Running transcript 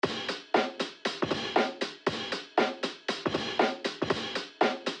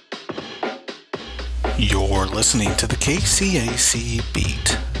You're listening to the KCAC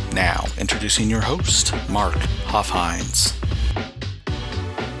Beat. Now, introducing your host, Mark Hoffhines.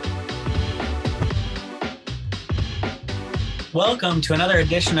 Welcome to another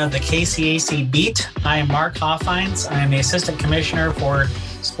edition of the KCAC Beat. I am Mark Hoffhines. I am the Assistant Commissioner for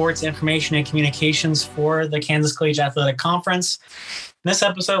Sports Information and Communications for the Kansas Collegiate Athletic Conference. In this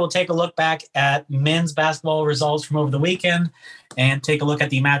episode, we'll take a look back at men's basketball results from over the weekend and take a look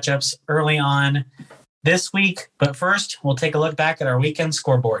at the matchups early on this week. But first, we'll take a look back at our weekend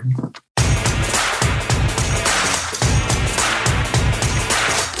scoreboard.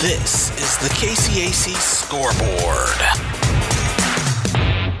 This is the KCAC Scoreboard.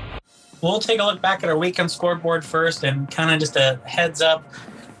 We'll take a look back at our weekend scoreboard first, and kind of just a heads up.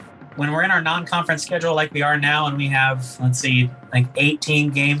 When we're in our non-conference schedule like we are now, and we have, 18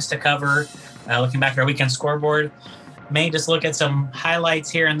 games to cover, looking back at our weekend scoreboard, may just look at some highlights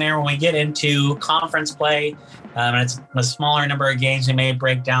here and there. When we get into conference play, and it's a smaller number of games, we may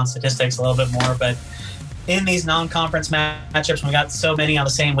break down statistics a little bit more. But in these non-conference matchups, we got so many on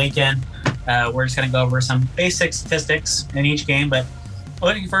the same weekend, we're just going to go over some basic statistics in each game. But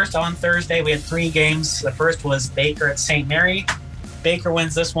looking first, on Thursday, we had 3 games. The first was Baker at St. Mary. Baker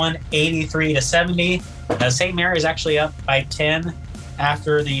wins this one 83-70. St. Mary is actually up by 10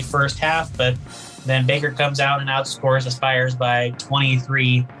 after the first half, but then Baker comes out and outscores the Spires by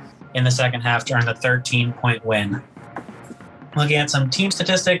 23 in the second half to earn a 13-point win. Looking at some team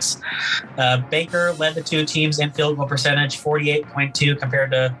statistics, Baker led the two teams in field goal percentage, 48.2 compared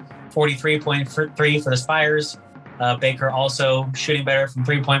to 43.3 for the Spires. Baker also shooting better from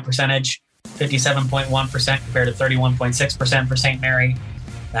three-point percentage, 57.1% compared to 31.6% for St. Mary.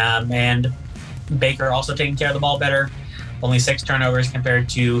 And Baker also taking care of the ball better, only 6 turnovers compared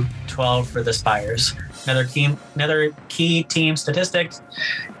to 12 for the Spires. Another key team statistic,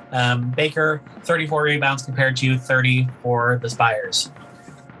 Baker, 34 rebounds compared to 30 for the Spires.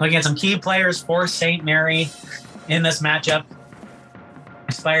 Looking at some key players for St. Mary in this matchup,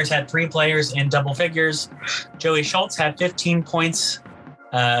 Spires had 3 players in double figures. Joey Schultz had 15 points.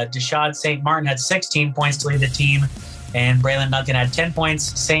 Deshad St. Martin had 16 points to lead the team, and Braylon Duncan had 10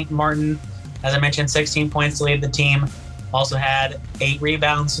 points. St. Martin, as I mentioned, 16 points to lead the team. Also had 8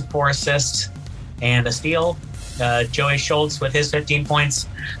 rebounds, 4 assists, and a steal. Joey Schultz, with his 15 points,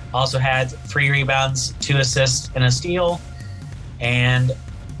 also had 3 rebounds, 2 assists, and a steal. And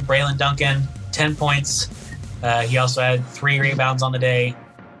Braylon Duncan, 10 points. He also had 3 rebounds on the day,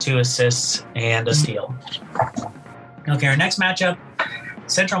 2 assists, and a steal. Okay, our next matchup,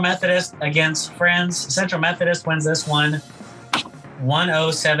 Central Methodist against Friends. Central Methodist wins this one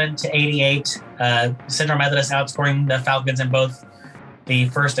 107-88. Central Methodist outscoring the Falcons in both the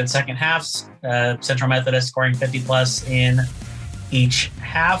first and second halves. Central Methodist scoring 50-plus in each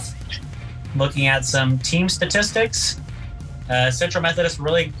half. Looking at some team statistics, Central Methodist,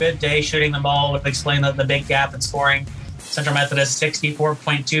 really good day shooting the ball. Would explain the big gap in scoring. Central Methodist,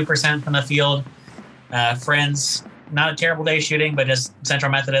 64.2% from the field. Friends, not a terrible day shooting, but just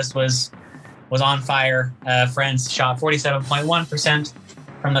Central Methodist was on fire. Friends shot 47.1%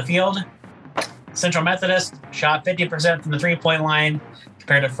 from the field. Central Methodist shot 50% from the three-point line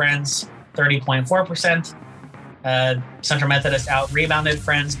compared to Friends, 30.4%. Central Methodist out-rebounded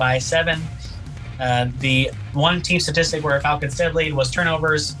Friends by 7. The one team statistic where Falcons did lead was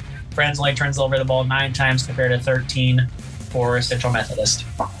turnovers. Friends only turns over the ball 9 times compared to 13 for Central Methodist.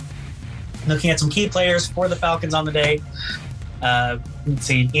 Looking at some key players for the Falcons on the day, let's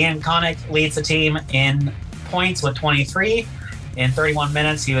see, Ian Connick leads the team in points with 23. In 31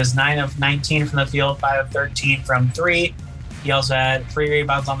 minutes, he was 9 of 19 from the field, 5 of 13 from 3. He also had 3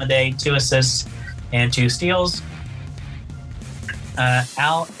 rebounds on the day, 2 assists, and 2 steals.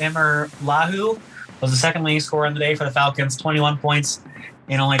 Al Emer-Lahu was the second leading scorer on the day for the Falcons, 21 points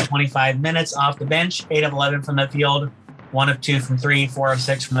in only 25 minutes off the bench, 8 of 11 from the field, 1 of 2 from 3, 4 of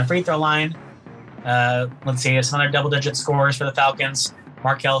 6 from the free throw line. Let's see, some other double-digit scores for the Falcons.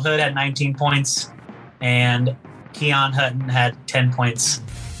 Markel Hood had 19 points, and Keon Hutton had 10 points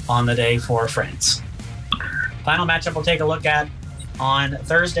on the day for Friends. Final matchup we'll take a look at on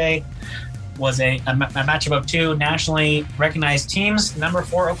Thursday was a matchup of 2 nationally recognized teams. Number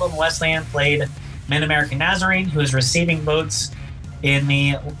 4, Oklahoma Wesleyan, played Mid-American Nazarene, who is receiving votes in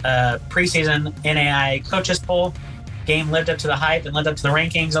the preseason NAI coaches poll. Game lived up to the hype and lived up to the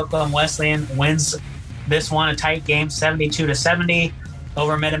rankings. Oklahoma Wesleyan wins this one, a tight game, 72-70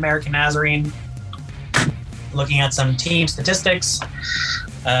 over Mid-American Nazarene. Looking at some team statistics,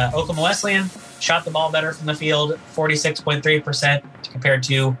 Oklahoma Wesleyan shot the ball better from the field, 46.3% compared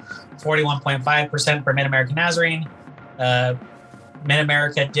to 41.5% for Mid-American Nazarene.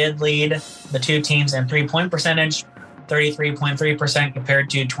 Mid-America did lead the two teams in three-point percentage, 33.3% compared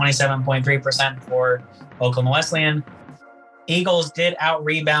to 27.3% for Oklahoma Wesleyan. Eagles did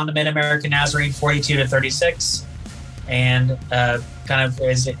out-rebound Mid-America Nazarene 42-36, and kind of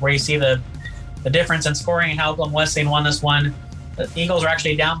is where you see the difference in scoring and how Oklahoma Wesleyan won this one. The Eagles were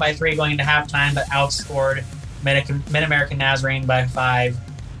actually down by 3 going into halftime, but outscored Mid-America Nazarene by 5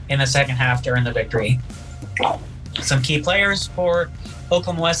 in the second half during the victory. Some key players for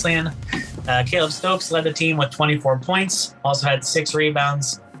Oklahoma Wesleyan. Caleb Stokes led the team with 24 points. Also had 6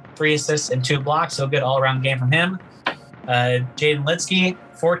 rebounds, 3 assists, and 2 blocks. So a good all-around game from him. Jaden Litsky,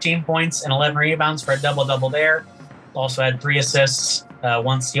 14 points and 11 rebounds for a double-double there. Also had 3 assists,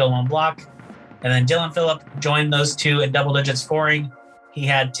 1 steal, 1 block. And then Dylan Phillip joined those two in double-digit scoring. He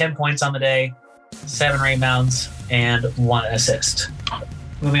had 10 points on the day, 7 rebounds, and 1 assist.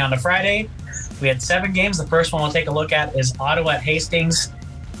 Moving on to Friday, we had 7 games. The first one we'll take a look at is Ottawa at Hastings.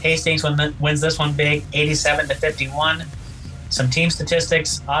 Hastings wins this one big, 87-51. Some team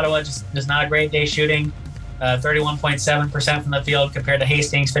statistics. Ottawa just not a great day shooting. 31.7% from the field compared to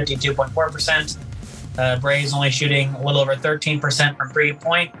Hastings, 52.4%. Braves only shooting a little over 13% from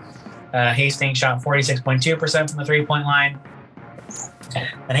three-point. Hastings shot 46.2% from the three-point line.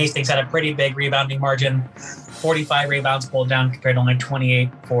 And Hastings had a pretty big rebounding margin, 45 rebounds pulled down compared to only 28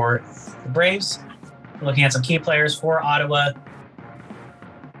 for the Braves. Looking at some key players for Ottawa.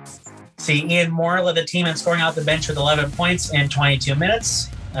 See, Ian Moore led the team in scoring out the bench with 11 points in 22 minutes.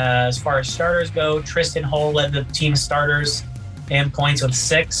 As far as starters go, Tristan Hull led the team starters in points with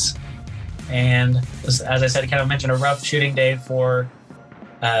 6. And as I said, kind of mentioned, a rough shooting day for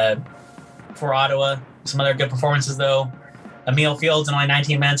Ottawa. Some other good performances, though. Emil Fields in only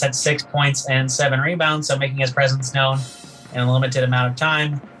 19 minutes had 6 points and 7 rebounds, so making his presence known in a limited amount of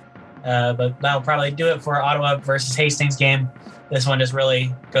time. But that'll probably do it for Ottawa versus Hastings game. This one just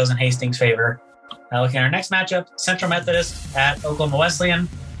really goes in Hastings' favor. Looking at our next matchup, Central Methodist at Oklahoma Wesleyan.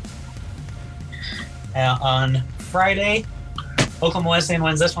 On Friday, Oklahoma Wesleyan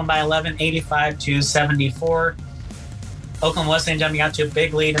wins this one by 11, 85-74. Oklahoma Wesleyan jumping out to a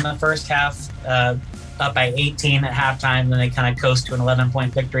big lead in the first half, up by 18 at halftime. Then they kind of coast to an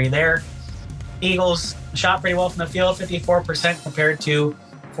 11-point victory there. Eagles shot pretty well from the field, 54% compared to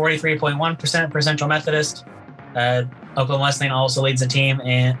 43.1% for Central Methodist. Oklahoma Wesleyan also leads the team,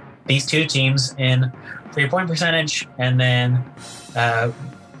 and these two teams in three-point percentage and then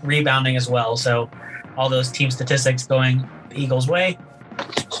rebounding as well. So all those team statistics going the Eagles' way.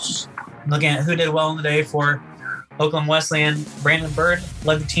 Looking at who did well in the day for Oklahoma Wesleyan, Brandon Bird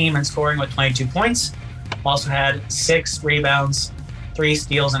led the team in scoring with 22 points. Also had 6 rebounds, 3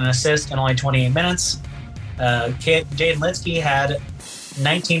 steals, and an assist in only 28 minutes. Jaden Litsky had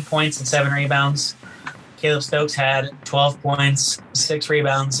 19 points and 7 rebounds. Caleb Stokes had 12 points, 6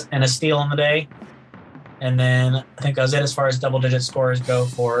 rebounds, and a steal on the day. And then I think that was it as far as double-digit scores go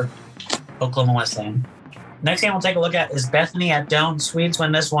for Oklahoma Wesleyan. Next game we'll take a look at is Bethany at Doane. Swedes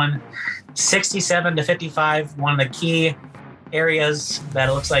win this one 67-55. One of the key areas that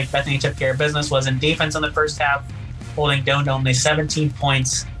it looks like Bethany took care of business was in defense in the first half, holding Doane to only 17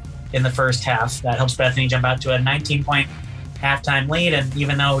 points in the first half. That helps Bethany jump out to a 19-point halftime lead. And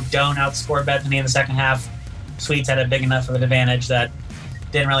even though Doane outscored Bethany in the second half, Swedes had a big enough of an advantage that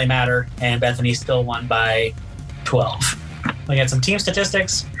didn't really matter, and Bethany still won by 12. Looking at some team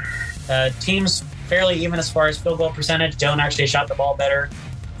statistics, teams fairly even as far as field goal percentage. Doane actually shot the ball better,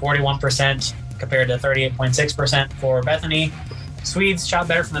 41% compared to 38.6% for Bethany. Swedes shot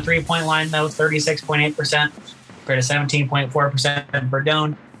better from the three-point line, though, 36.8% compared to 17.4% for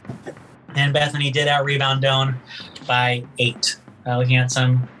Doane. And Bethany did out-rebound Doane by 8. Looking at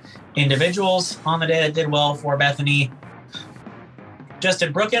some individuals on the day that did well for Bethany.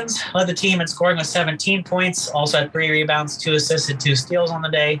 Justin Brookins led the team in scoring with 17 points, also had 3 rebounds, 2 assists, and 2 steals on the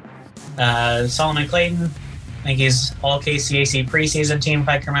day. Solomon Clayton, I think he's all KCAC preseason team, if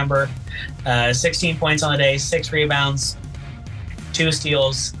I can remember. 16 points on the day, 6 rebounds, 2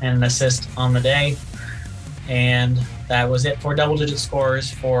 steals, and an assist on the day. And that was it for double-digit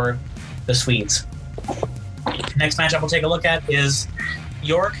scores for the Swedes. Next matchup we'll take a look at is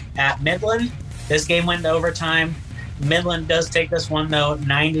York at Midland. This game went into overtime. Midland does take this one, though,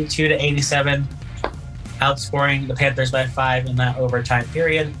 92-87, outscoring the Panthers by 5 in that overtime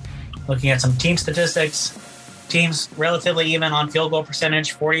period. Looking at some team statistics, teams relatively even on field goal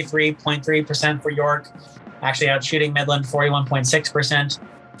percentage, 43.3% for York, actually outshooting Midland, 41.6%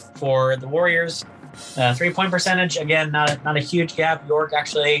 for the Warriors. Three-point percentage, again, not a huge gap. York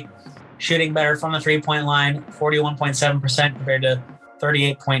actually shooting better from the three-point line, 41.7% compared to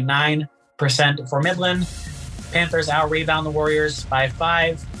 38.9% for Midland. Panthers out-rebound the Warriors by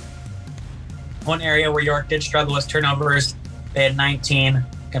 5. One area where York did struggle was turnovers. They had 19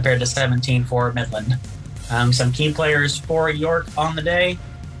 compared to 17 for Midland. Some key players for York on the day.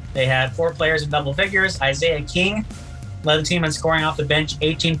 They had 4 players in double figures. Isaiah King led the team in scoring off the bench,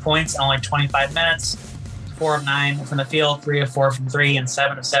 18 points, only 25 minutes, 4 of 9 from the field, 3 of 4 from 3, and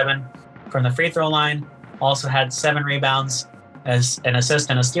 7 of 7 from the free throw line. Also had 7 rebounds, as an assist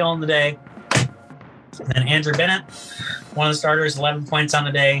and a steal on the day. And then Andrew Bennett, one of the starters, 11 points on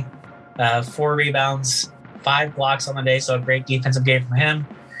the day, 4 rebounds, 5 blocks on the day, so a great defensive game from him.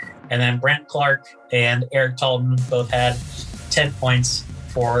 And then Brent Clark and Eric Talton both had 10 points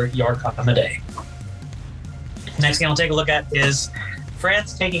for York on the day. Next game we'll take a look at is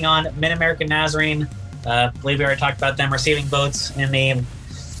France taking on Mid-American Nazarene. I believe we already talked about them receiving votes in the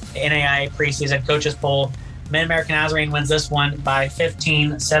NAI preseason coaches poll. Mid-American Nazarene wins this one by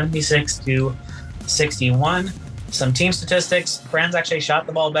 15, 76-61. Some team statistics. Friends actually shot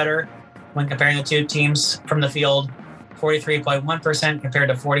the ball better when comparing the two teams from the field. 43.1% compared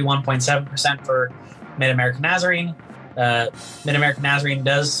to 41.7% for Mid-American Nazarene. Mid-American Nazarene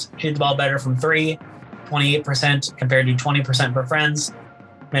does shoot the ball better from 3, 28% compared to 20% for Friends.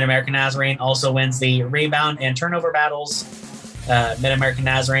 Mid-American Nazarene also wins the rebound and turnover battles. Mid-American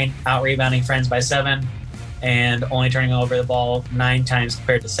Nazarene out-rebounding Friends by 7 and only turning over the ball 9 times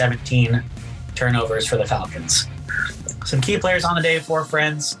compared to 17 turnovers for the Falcons. Some key players on the day for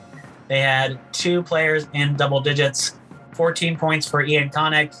Friends. They had 2 players in double digits, 14 points for Ian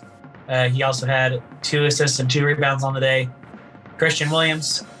Connick. He also had 2 assists and 2 rebounds on the day. Christian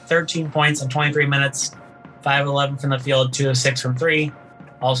Williams, 13 points in 23 minutes, 5 of 11 from the field, 2 of 6 from 3.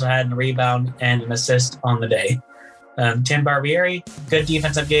 Also had a rebound and an assist on the day. Tim Barbieri, good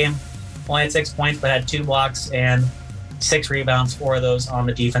defensive game. Only had 6 points, but had 2 blocks and 6 rebounds, 4 of those on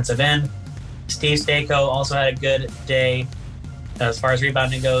the defensive end. Steve Stako also had a good day as far as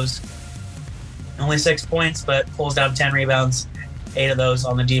rebounding goes. Only 6 points, but pulls down 10 rebounds, 8 of those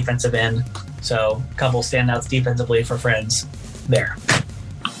on the defensive end. So a couple standouts defensively for Friends there.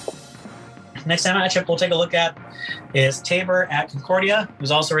 Next matchup we'll take a look at is Tabor at Concordia, who's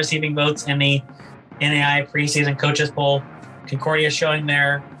also receiving votes in the NAI preseason coaches poll. Concordia showing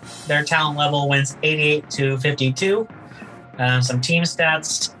their talent level, wins 88-52. Some team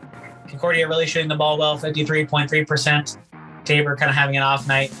stats. Concordia really shooting the ball well, 53.3%. Tabor kind of having an off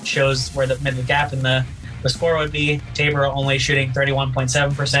night, shows where the gap in the score would be. Tabor only shooting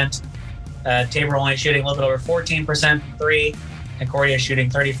 31.7%. Tabor only shooting a little bit over 14% from 3. Concordia shooting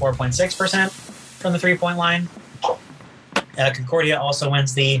 34.6% from the 3-point line. Concordia also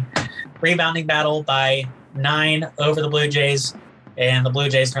wins the rebounding battle by 9 over the Blue Jays, and the Blue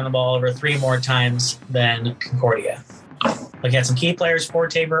Jays turn the ball over 3 more times than Concordia. Looking at some key players for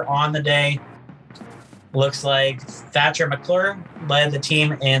Tabor on the day. Looks like Thatcher McClure led the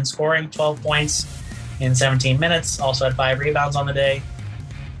team in scoring, 12 points in 17 minutes. Also had 5 rebounds on the day.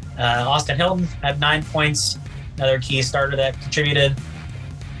 Austin Hilton had 9 points, another key starter that contributed.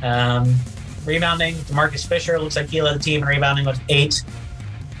 Rebounding, DeMarcus Fisher looks like he led the team in rebounding with 8.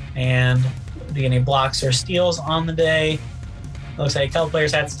 And any blocks or steals on the day. Looks like a couple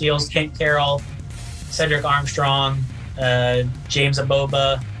players had steals. Kent Carroll, Cedric Armstrong, James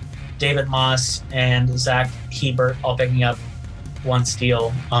Aboba, David Moss, and Zach Hebert all picking up 1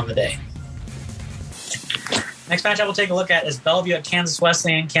 steal on the day. Next matchup we'll take a look at is Bellevue at Kansas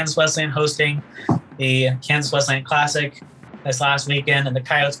Wesleyan. Kansas Wesleyan hosting the Kansas Wesleyan Classic this last weekend, and the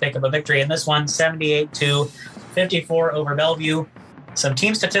Coyotes pick up a victory in this one, 78-54 over Bellevue. Some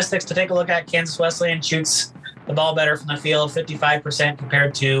team statistics to take a look at. Kansas Wesleyan shoots the ball better from the field, 55%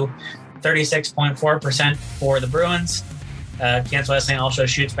 compared to 36.4% for the Bruins. Kansas Wesleyan also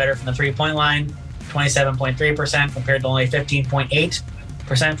shoots better from the 3-point line, 27.3% compared to only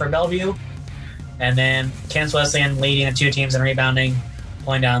 15.8% for Bellevue. And then Kansas Wesleyan leading the 2 teams in rebounding,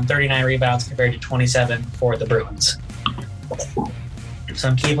 pulling down 39 rebounds compared to 27 for the Bruins.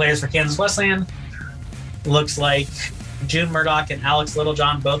 Some key players for Kansas Wesleyan. Looks like June Murdoch and Alex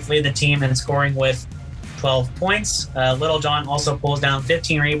Littlejohn both lead the team in scoring with 12 points. Littlejohn also pulls down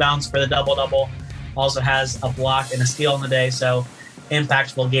 15 rebounds for the double-double. Also has a block and a steal on the day, so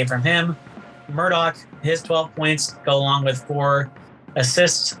impactful game from him. Murdoch, his 12 points go along with 4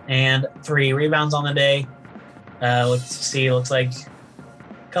 assists and 3 rebounds on the day. Looks like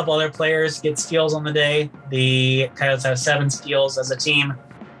a couple other players get steals on the day. The Coyotes have 7 steals as a team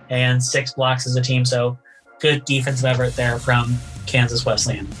and 6 blocks as a team, so good defensive effort there from Kansas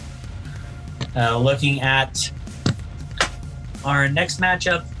Wesleyan. Looking at our next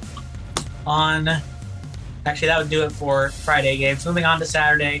matchup that would do it for Friday games. Moving on to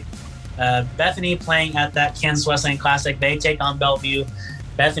Saturday, Bethany playing at that Kansas Wesleyan Classic. They take on Bellevue.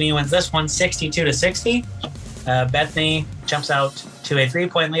 Bethany wins this one 62-60. Bethany jumps out to a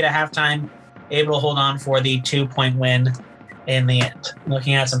 3-point lead at halftime, able to hold on for the 2-point win in the end.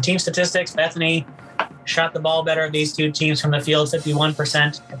 Looking at some team statistics, Bethany shot the ball better of these two teams from the field,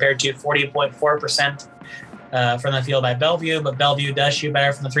 51% compared to 40.4% from the field by Bellevue, but Bellevue does shoot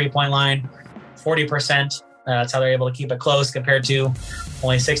better from the 3-point line, 40%. That's how they're able to keep it close compared to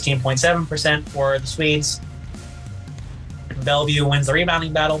only 16.7% for the Swedes. Bellevue wins the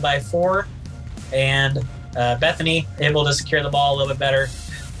rebounding battle by 4, and Bethany able to secure the ball a little bit better.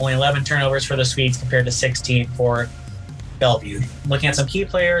 Only 11 turnovers for the Swedes compared to 16 for Bellevue. Looking at some key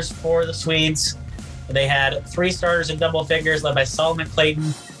players for the Swedes, they had 3 starters in double figures, led by Solomon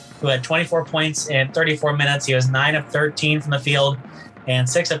Clayton, who had 24 points in 34 minutes. He was 9 of 13 from the field and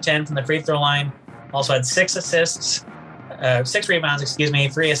 6 of 10 from the free throw line. Also had 6 rebounds,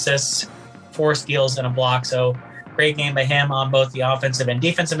 3 assists, 4 steals, and a block. So great game by him on both the offensive and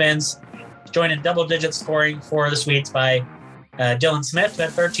defensive ends. Joined in double-digit scoring for the Swedes by Dylan Smith, who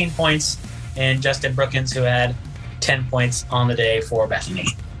had 13 points, and Justin Brookins, who had 10 points on the day for Bethany.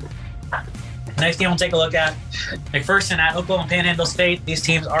 Next game we'll take a look at McPherson at Oklahoma Panhandle State. These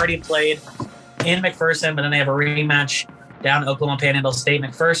teams already played in McPherson, but then they have a rematch down at Oklahoma Panhandle State.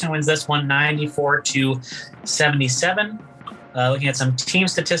 McPherson wins this one 94-77. Looking at some team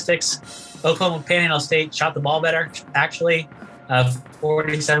statistics, Oklahoma Panhandle State shot the ball better, actually,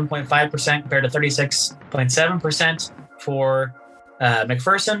 47.5% compared to 36.7% for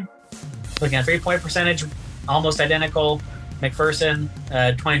McPherson. Looking at 3-point percentage, almost identical. McPherson,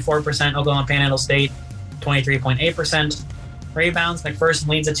 24%. Oklahoma Panhandle State, 23.8%. Rebounds, McPherson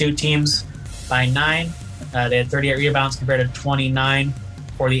leads the two teams by 9. They had 38 rebounds compared to 29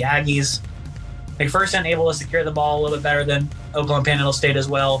 for the Aggies. McPherson able to secure the ball a little bit better than Oklahoma Panhandle State as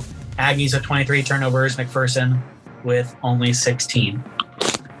well. Aggies with 23 turnovers, McPherson with only 16.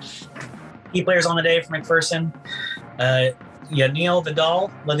 Key players on the day for McPherson. Yanil Vidal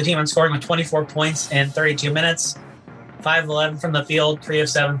led the team in scoring with 24 points in 32 minutes. 5 of 11 from the field, 3 of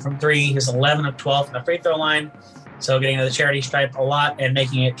 7 from 3. He's 11 of 12 from the free throw line. So getting to the charity stripe a lot and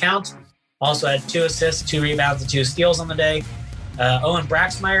making it count. Also had 2 assists, 2 rebounds, and 2 steals on the day. Owen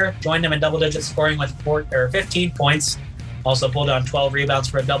Braxmeyer joined him in double-digit scoring with 15 points. Also pulled on 12 rebounds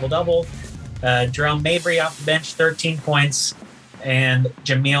for a double-double. Jerome Mabry off the bench, 13 points. And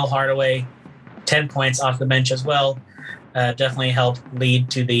Jameel Hardaway, 10 points off the bench as well. Definitely helped lead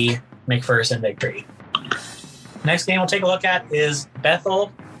to the McPherson victory. Next game we'll take a look at is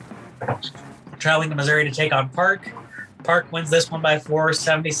Bethel traveling to Missouri to take on Park. Park wins this one by 4,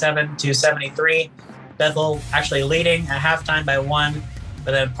 77-73. Bethel actually leading at halftime by 1,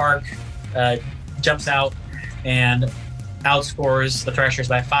 but then Park jumps out and outscores the Threshers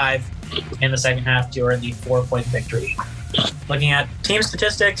by 5 in the second half to earn the 4-point victory. Looking at team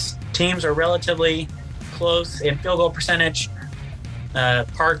statistics, teams are relatively close in field goal percentage.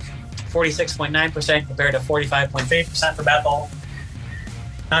 Park 46.9% compared to 45.3% for Bethel.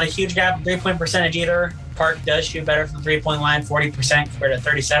 Not a huge gap in 3-point percentage either. Park does shoot better from the 3-point line, 40% compared to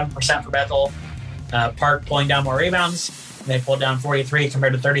 37% for Bethel. Park pulling down more rebounds. They pulled down 43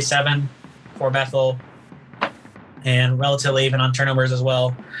 compared to 37 for Bethel. And relatively even on turnovers as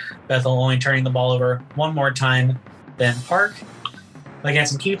well. Bethel only turning the ball over one more time than Park. Looking at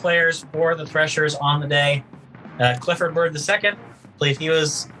some key players for the Threshers on the day. Clifford Bird II, I believe he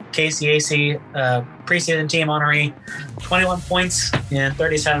was KCAC preseason team honoree, 21 points in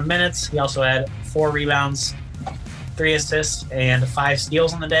 37 minutes. He also had 4 rebounds, 3 assists, and 5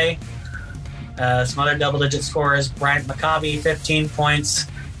 steals on the day. Some other double-digit scorers, Bryant McCabe, 15 points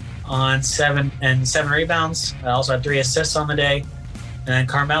on 7 rebounds. Also had 3 assists on the day. And then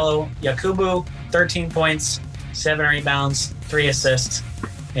Carmelo Yakubu, 13 points, 7 rebounds, 3 assists,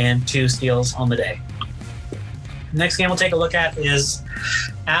 and 2 steals on the day. Next game we'll take a look at is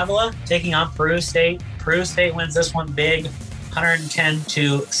Avila taking on Peru State. Peru State wins this one big,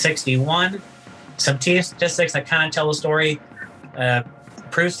 110-61. Some team statistics that kind of tell the story.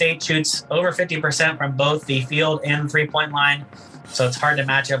 Peru State shoots over 50% from both the field and the 3-point line, so it's hard to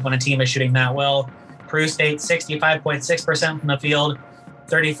match up when a team is shooting that well. Peru State 65.6% from the field,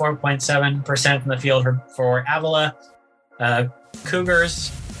 34.7% from the field for Avila.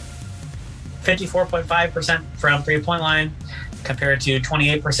 Cougars 54.5% from 3-point line compared to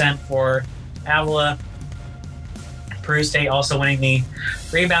 28% for Avila. Peru State also winning the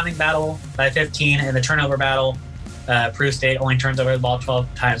rebounding battle by 15 and the turnover battle. Peru State only turns over the ball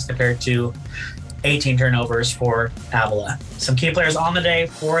 12 times compared to 18 turnovers for Avila. Some key players on the day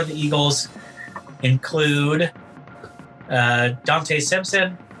for the Eagles include Dante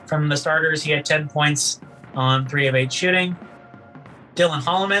Simpson, from the starters, he had 10 points on 3 of 8 shooting. Dylan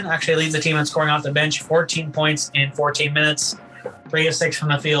Holloman actually leads the team in scoring off the bench, 14 points in 14 minutes, 3 of 6 from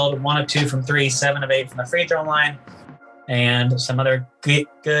the field, 1 of 2 from 3, 7 of 8 from the free throw line, and some other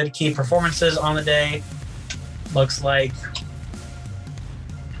good key performances on the day. Looks like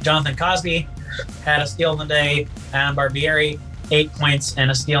Jonathan Cosby had a steal on the day. Adam Barbieri, 8 points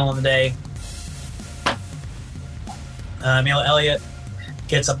and a steal on the day. Emil Elliott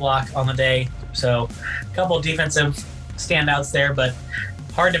gets a block on the day. So a couple of defensive standouts there, but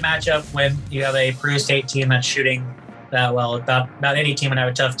hard to match up when you have a Peru State team that's shooting that well. About any team would have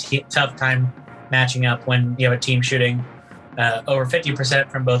a tough time matching up when you have a team shooting over 50%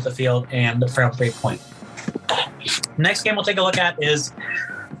 from both the field and from 3-point. Next game we'll take a look at is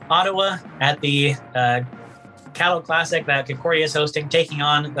Ottawa at the Cattle Classic that Concordia is hosting, taking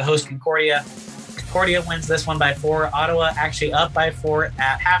on the host Concordia. Concordia wins this one by 4. Ottawa actually up by 4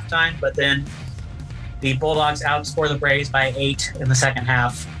 at halftime, but then the Bulldogs outscore the Braves by 8 in the second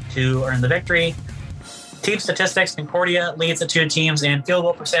half to earn the victory. Team statistics, Concordia leads the two teams in field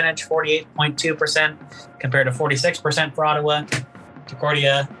goal percentage, 48.2% compared to 46% for Ottawa.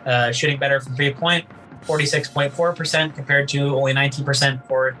 Concordia shooting better from 3-point, 46.4% compared to only 19%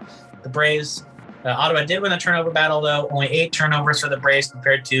 for the Braves. Ottawa did win the turnover battle, though. Only 8 turnovers for the Braves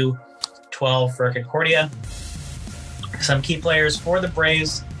compared to 12 for Concordia. Some key players for the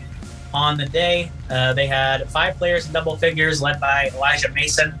Braves on the day. They had 5 players in double figures, led by Elijah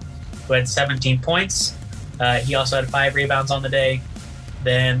Mason, who had 17 points. He also had 5 rebounds on the day.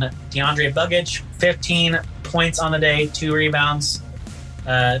 Then DeAndre Bugage, 15 points on the day, 2 rebounds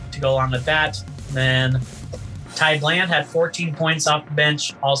to go along with that. Then Ty Bland had 14 points off the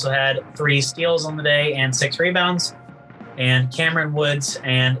bench, also had 3 steals on the day and 6 rebounds. And Cameron Woods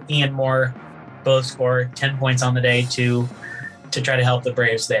and Ian Moore both scored 10 points on the day to try to help the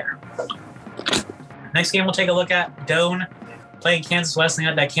Braves there. Next game we'll take a look at Doane playing Kansas Wesleyan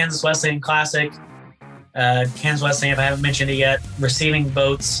at that Kansas Wesleyan Classic. Kansas Wesleyan, if I haven't mentioned it yet, receiving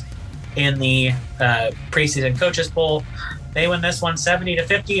votes in the preseason coaches poll. They win this one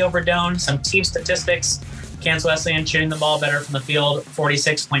 70-50 over Doane. Some team statistics. Kansas Wesleyan shooting the ball better from the field,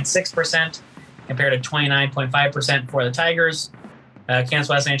 46.6% compared to 29.5% for the Tigers. Kansas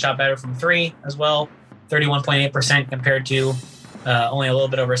Wesleyan shot better from 3 as well, 31.8% compared to only a little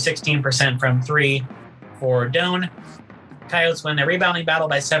bit over 16% from 3 for Doane. Coyotes win the rebounding battle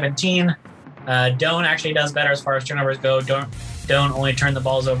by 17. Doane actually does better as far as turnovers go. Doane only turned the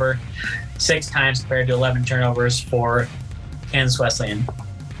balls over 6 times compared to 11 turnovers for Kansas Wesleyan.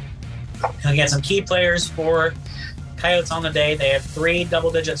 Looking at some key players for Coyotes on the day, they have 3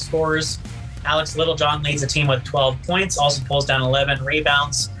 double-digit scorers. Alex Littlejohn leads the team with 12 points, also pulls down 11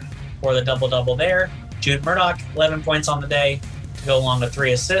 rebounds for the double-double there. Jude Murdoch, 11 points on the day to go along with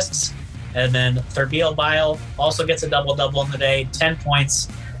 3 assists. And then Thurbeal Bile also gets a double-double on the day, 10 points,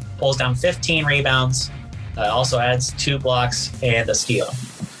 pulls down 15 rebounds, also adds 2 blocks and a steal.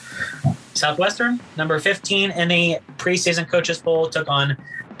 Southwestern, number 15 in the preseason coaches poll, took on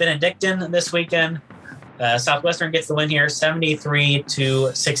Benedictine this weekend. Southwestern gets the win here,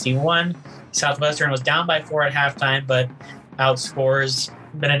 73-61. Southwestern was down by 4 at halftime, but outscores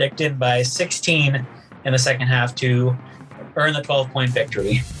Benedictine by 16 in the second half to earn the 12-point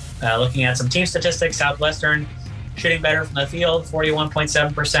victory. Looking at some team statistics, Southwestern shooting better from the field,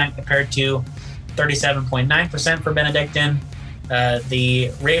 41.7% compared to 37.9% for Benedictine.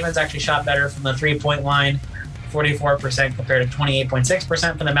 The Ravens actually shot better from the 3-point line, 44% compared to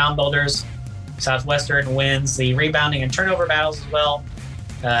 28.6% for the Mound Builders. Southwestern wins the rebounding and turnover battles as well,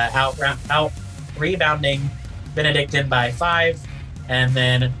 out rebounding Benedictine by 5, and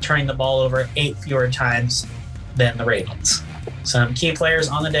then turning the ball over 8 fewer times than the Ravens. Some key players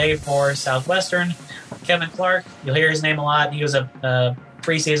on the day for Southwestern. Kevin Clark, you'll hear his name a lot. He was a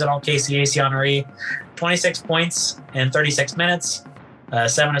preseason All-KCAC honoree. 26 points in 36 minutes,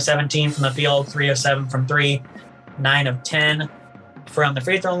 7 of 17 from the field, 3 of 7 from 3, 9 of 10 from the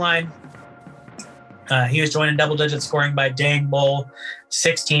free throw line. He was joined in double-digit scoring by Dang Bull,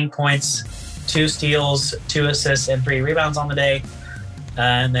 16 points, 2 steals, 2 assists, and 3 rebounds on the day.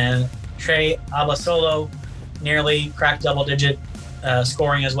 And then Trey Abasolo nearly cracked double-digit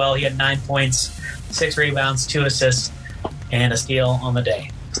scoring as well. He had 9 points, 6 rebounds, 2 assists, and a steal on the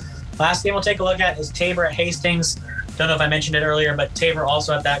day. Last game we'll take a look at is Tabor at Hastings. Don't know if I mentioned it earlier, but Tabor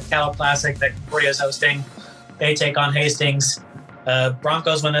also at that Cattle Classic that Concordia is hosting. They take on Hastings.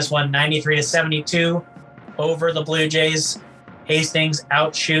 Broncos win this one 93-72 over the Blue Jays. Hastings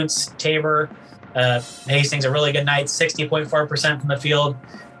outshoots Tabor. Hastings a really good night, 60.4% from the field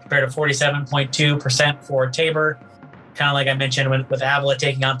compared to 47.2% for Tabor. kind of like I mentioned with Avila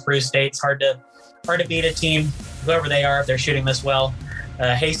taking on Peru State, it's hard to beat a team, whoever they are, if they're shooting this well.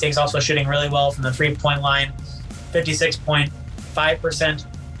 Hastings also shooting really well from the 3-point line, 56.5%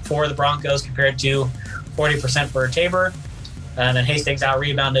 for the Broncos compared to 40% for Tabor. And then Hastings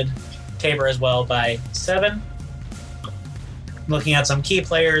out-rebounded Tabor as well by 7. Looking at some key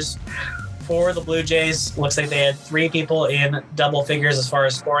players for the Blue Jays, looks like they had 3 people in double figures as far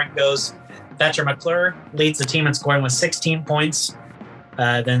as scoring goes. Thatcher McClure leads the team in scoring with 16 points.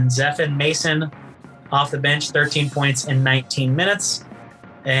 Then Zephin Mason off the bench, 13 points in 19 minutes.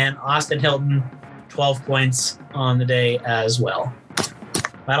 And Austin Hilton, 12 points on the day as well.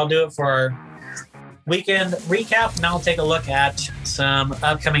 That'll do it for our weekend recap. Now we'll take a look at some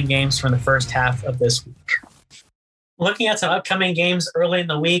upcoming games from the first half of this week. Looking at some upcoming games early in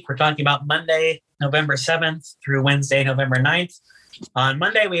the week, we're talking about Monday, November 7th through Wednesday, November 9th. On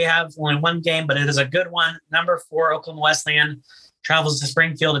Monday, we have only one game, but it is a good one. Number 4, Oklahoma Wesleyan travels to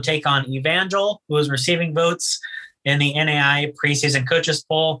Springfield to take on Evangel, who is receiving votes in the NAI preseason coaches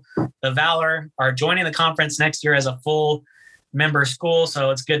poll. The Valor are joining the conference next year as a full member school, so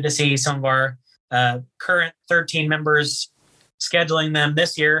it's good to see some of our current 13 members scheduling them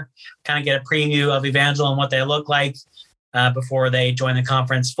this year, kind of get a preview of Evangel and what they look like before they join the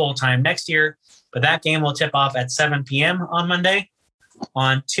conference full-time next year. But that game will tip off at 7 p.m. on Monday.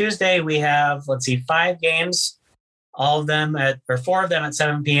 On Tuesday, we have, 5 games, 4 of them at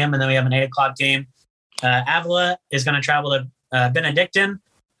 7 p.m., and then we have an 8 o'clock game. Avila is going to travel to Benedictine.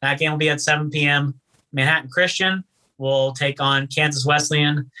 That game will be at 7 p.m. Manhattan Christian will take on Kansas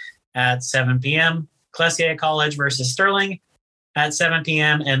Wesleyan at 7 p.m. Klessia College versus Sterling at 7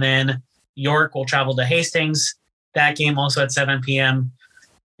 p.m. And then York will travel to Hastings. That game also at 7 p.m.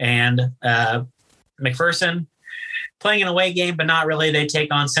 And McPherson playing an away game, but not really. They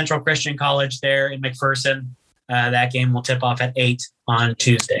take on Central Christian College there in McPherson. That game will tip off at 8 on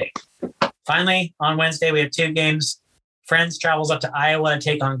Tuesday. Finally, on Wednesday, we have 2 games. Friends travels up to Iowa to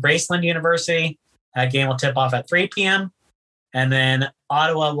take on Graceland University. That game will tip off at 3 p.m. And then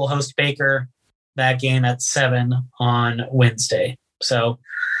Ottawa will host Baker. That game at 7 on Wednesday. So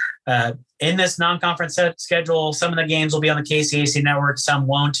in this non-conference schedule, some of the games will be on the KCAC network, some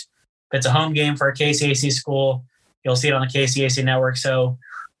won't. If it's a home game for a KCAC school, you'll see it on the KCAC network. So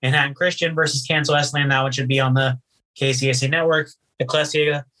Manhattan Christian versus Kansas Wesleyan, that one should be on the KCAC network.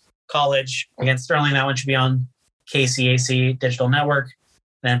 Ecclesia College against Sterling, that one should be on KCAC Digital Network.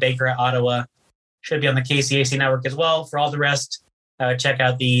 Then Baker at Ottawa should be on the KCAC network as well. For all the rest, check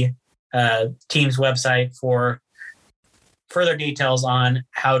out the team's website for further details on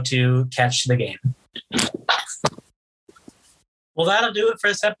how to catch the game. Well, that'll do it for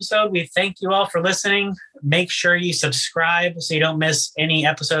this episode. We thank you all for listening. Make sure you subscribe so you don't miss any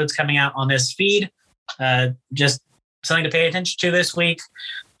episodes coming out on this feed. Just something to pay attention to this week.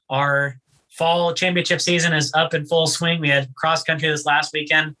 Our fall championship season is up in full swing. We had cross country this last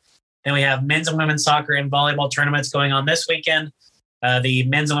weekend. Then we have men's and women's soccer and volleyball tournaments going on this weekend. The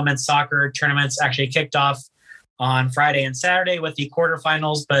men's and women's soccer tournaments actually kicked off on Friday and Saturday with the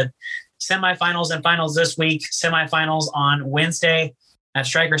quarterfinals, but semifinals and finals this week. Semifinals on Wednesday at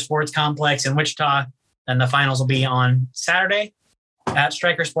Stryker Sports Complex in Wichita, and the finals will be on Saturday at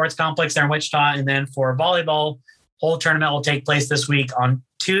Stryker Sports Complex there in Wichita. And then for volleyball, whole tournament will take place this week. On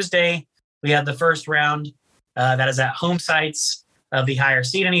Tuesday, we have the first round that is at home sites of the higher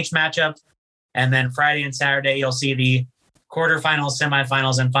seed in each matchup. And then Friday and Saturday, you'll see the quarterfinals,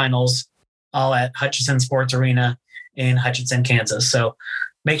 semifinals, and finals all at Hutchinson Sports Arena in Hutchinson, Kansas. So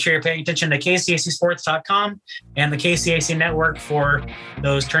make sure you're paying attention to KCACsports.com and the KCAC network for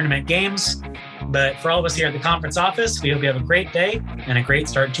those tournament games. But for all of us here at the conference office, we hope you have a great day and a great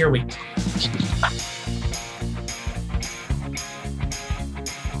start to your week.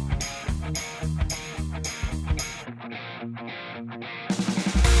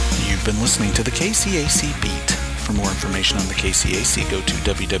 You've been listening to the KCAC Beat. For more information on the KCAC, go to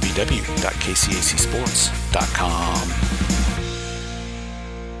www.kcacsports.com.